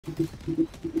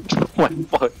What the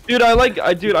fuck? Dude, I like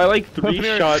 3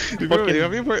 shots. How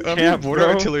many border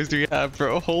artilleries do we have,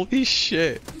 bro? Holy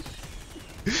shit!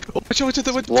 Oh, watch out!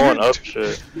 Watch Blowing up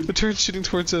shit. The turn's shooting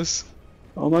towards us.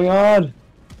 Oh my god.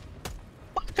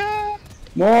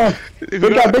 More.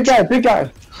 Big guy.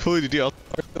 Julio, did you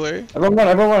artillery? Everyone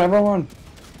run.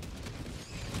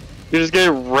 You just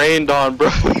get rained on, bro.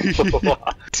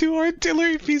 2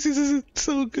 artillery pieces isn't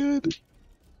so good.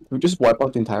 We just wiped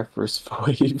out the entire first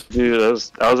wave. Dude,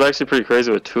 that was actually pretty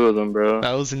crazy with 2 of them, bro.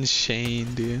 That was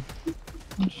insane, dude.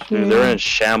 Dude, they were in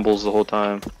shambles the whole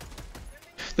time.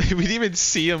 We didn't even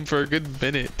see him for a good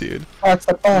minute, dude. Back.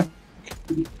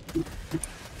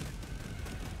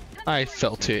 I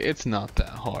felt it. It's not that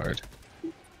hard.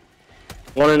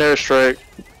 1 in airstrike.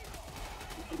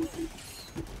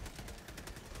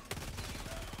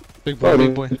 Big boy,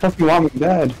 big boy. You fucking want me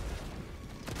dead.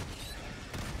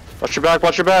 Watch your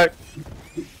back.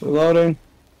 Reloading.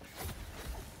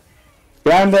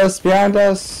 Behind us.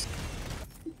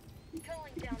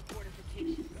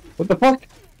 What the fuck?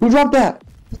 Who dropped that?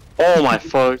 Oh my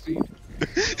fuck.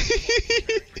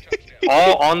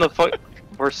 All on the fuck.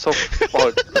 We're so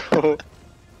fucked, bro.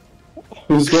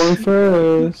 Who's going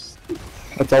first?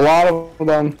 That's a lot of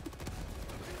them.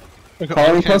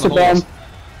 Calling closer down.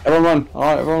 Everyone run.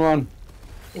 Alright, everyone run.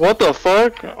 What the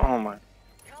fuck? Oh my.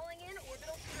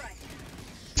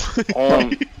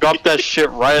 Drop that shit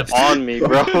right on me,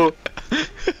 bro.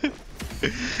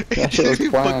 That shit was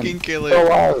planned. Fucking kill it. Still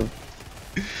alive.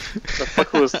 The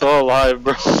fuck was still alive,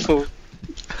 bro.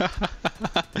 I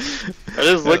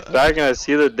just looked back and I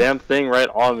see the damn thing right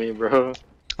on me, bro.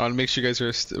 I want to make sure you guys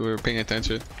were paying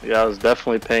attention. Yeah, I was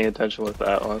definitely paying attention with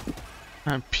that one.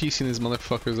 I'm piecing these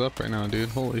motherfuckers up right now, dude.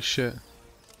 Holy shit.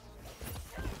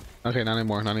 Okay, not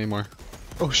anymore.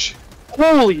 Oh shit.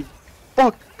 Holy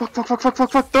fuck. They're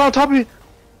on top of me.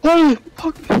 Holy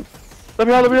fuck. Let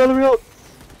me out. Let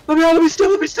me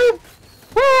steal.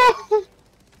 Ah!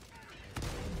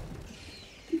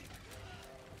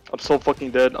 I'm so fucking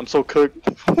dead. I'm so cooked.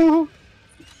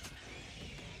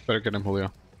 Better get him,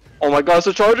 Julio. Oh my god, it's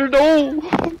a charger. No.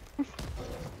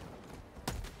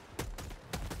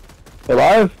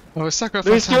 Alive? Oh, it's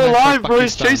sacrifice. He's still alive, bro.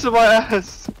 He's chasing my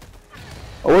ass.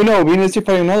 Oh wait, no, we need to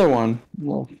fight another one.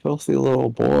 Little filthy little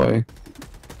boy.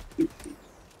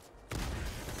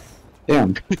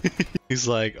 Damn. He's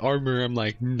like, armor. I'm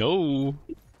like, no.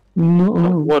 No.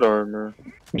 What armor?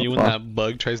 You when that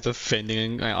bug tries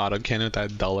defending my autocannon with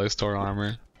that dollar store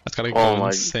armor. That's gotta go Oh my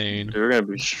insane. Dude, we're gonna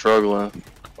be struggling.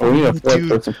 Oh, we need a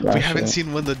Dude, we haven't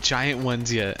seen one of the giant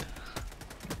ones yet.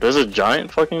 There's a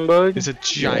giant fucking bug? There's a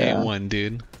giant one,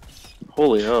 dude.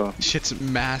 Holy hell. Shit's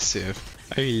massive.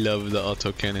 I love the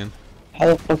autocannon.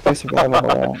 How the fuck I survive all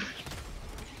that?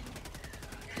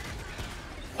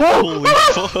 Holy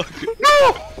fuck!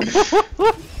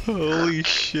 Holy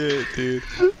shit, dude.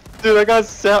 Dude, I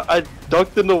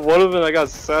ducked into one of them and I got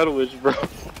sandwiched, bro.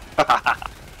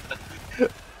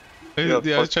 Yeah,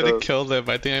 I was trying to kill them.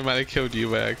 I think I might have killed you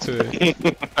by accident.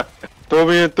 Throw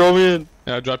me in.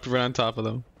 Yeah, I dropped you right on top of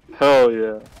them. Hell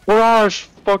yeah. Gosh,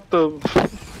 fuck them.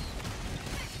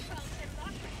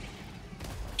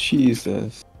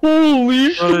 Jesus.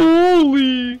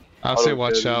 Holy. I'll say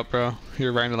watch out, bro.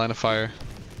 You're right in the line of fire.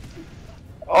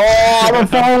 Oh, I'm on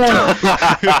fire!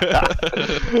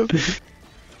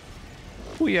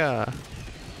 Booyah.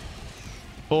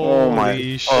 Oh my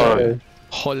Holy shit. god.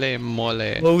 Holy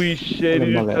moly. Holy shit,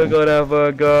 dude, I gotta have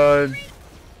a gun.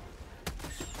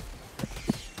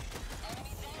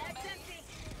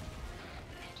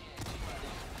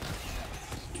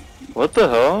 What the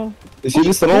hell? Is he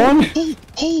this little one?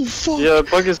 Oh fuck! Yeah, the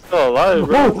bug is still alive,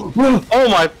 bro. Oh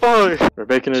my fuck! We're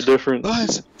making a difference.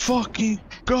 Let's fucking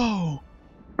go!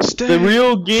 Stay The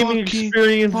real gaming fucking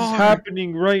experience is hard.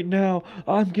 happening right now.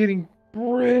 I'm getting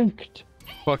bricked.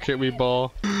 Fuck it, we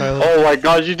ball. Oh my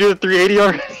god, you do the 380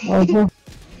 already?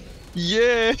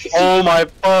 Yeah! Oh my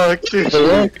fuck, dude.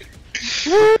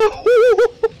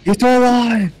 He's still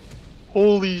alive.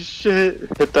 Holy shit.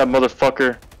 Hit that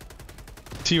motherfucker.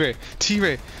 Tearay!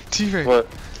 What?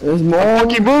 There's more. I'm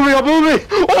moving!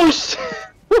 Oh shit!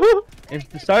 It's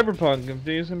the Cyberpunk. I'm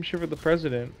doing some shit for the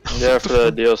president. Yeah, for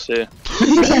the DLC.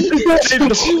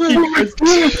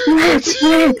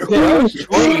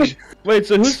 Wait,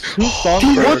 so who's What the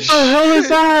hell is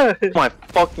that? Oh my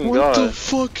fucking What god. the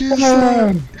fuck is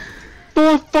that?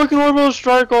 Throw a fucking orbital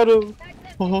strike on him.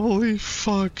 Holy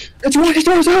fuck. It's walking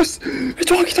towards us! It's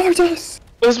walking towards us!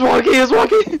 It's walking!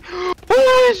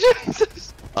 Holy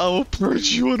Jesus! I will purge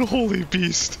you, unholy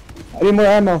beast. I need more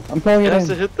ammo. I'm pulling It it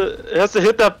has to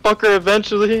hit that fucker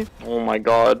eventually. Oh my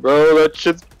god, bro, that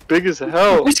shit's big as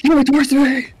hell. It's coming towards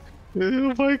me!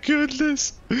 Oh my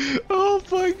goodness! Oh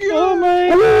my god! Oh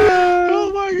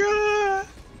my god!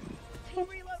 Oh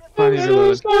my god! I'm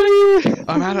so sorry.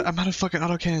 I'm out of fucking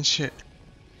autocannon shit.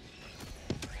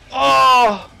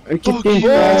 Oh! Fuck Fuck you, you,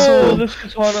 Oh, asshole! this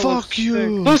katana Fuck looks you!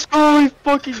 sick. Let's go, we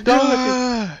fucking done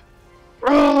Ah,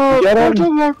 it. Get him.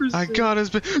 Democracy. I got his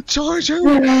charge him!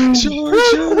 Charge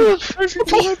him!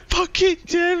 God fucking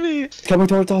damn it! Coming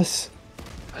towards us.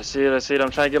 I see it, I see it.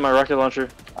 I'm trying to get my rocket launcher.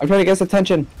 I'm trying to get his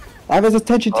attention. I have his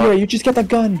attention, Tearay. You just get the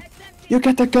gun. You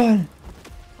get the gun.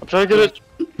 I'm trying to get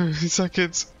it. 30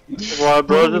 seconds. Why,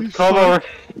 bro? Just come over.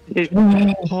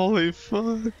 Holy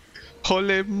fuck.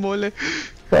 Holy moly.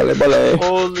 Bole, bole.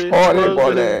 Holy Bole,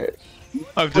 bole.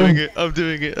 I'm doing it. I'm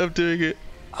doing it. I'm doing it.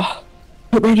 I'm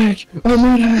running. I'm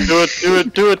running. Do it, do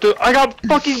it, do it, do it. I got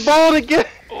fucking balled again.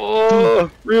 Oh,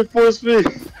 reinforce me.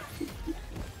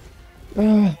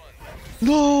 No!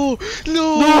 No!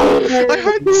 No! I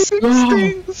had 6 No!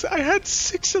 things! I had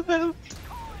 6 of them!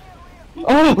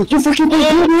 Oh, you freaking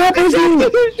blew me up,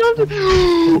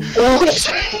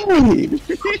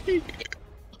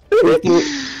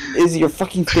 Izzy, your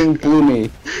fucking thing blew me.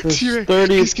 Tearay,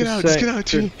 30 just get out,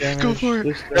 Tearay. Go for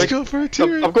it. Let's go for it,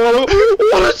 Tearay. I'm going over.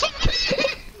 What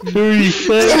is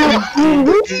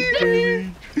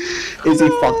Izzy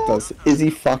fucked us. Izzy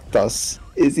fucked us.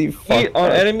 Izzy fucked On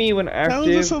us. enemy when That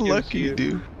active. was unlucky,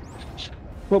 dude.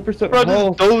 12%. Bro,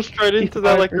 Oh, just dove straight into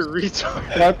that like a retard.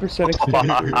 5%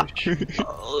 execution.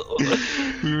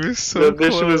 We were so That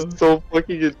mission close. is so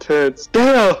fucking intense.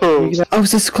 Damn! I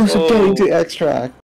was this close to getting to extract.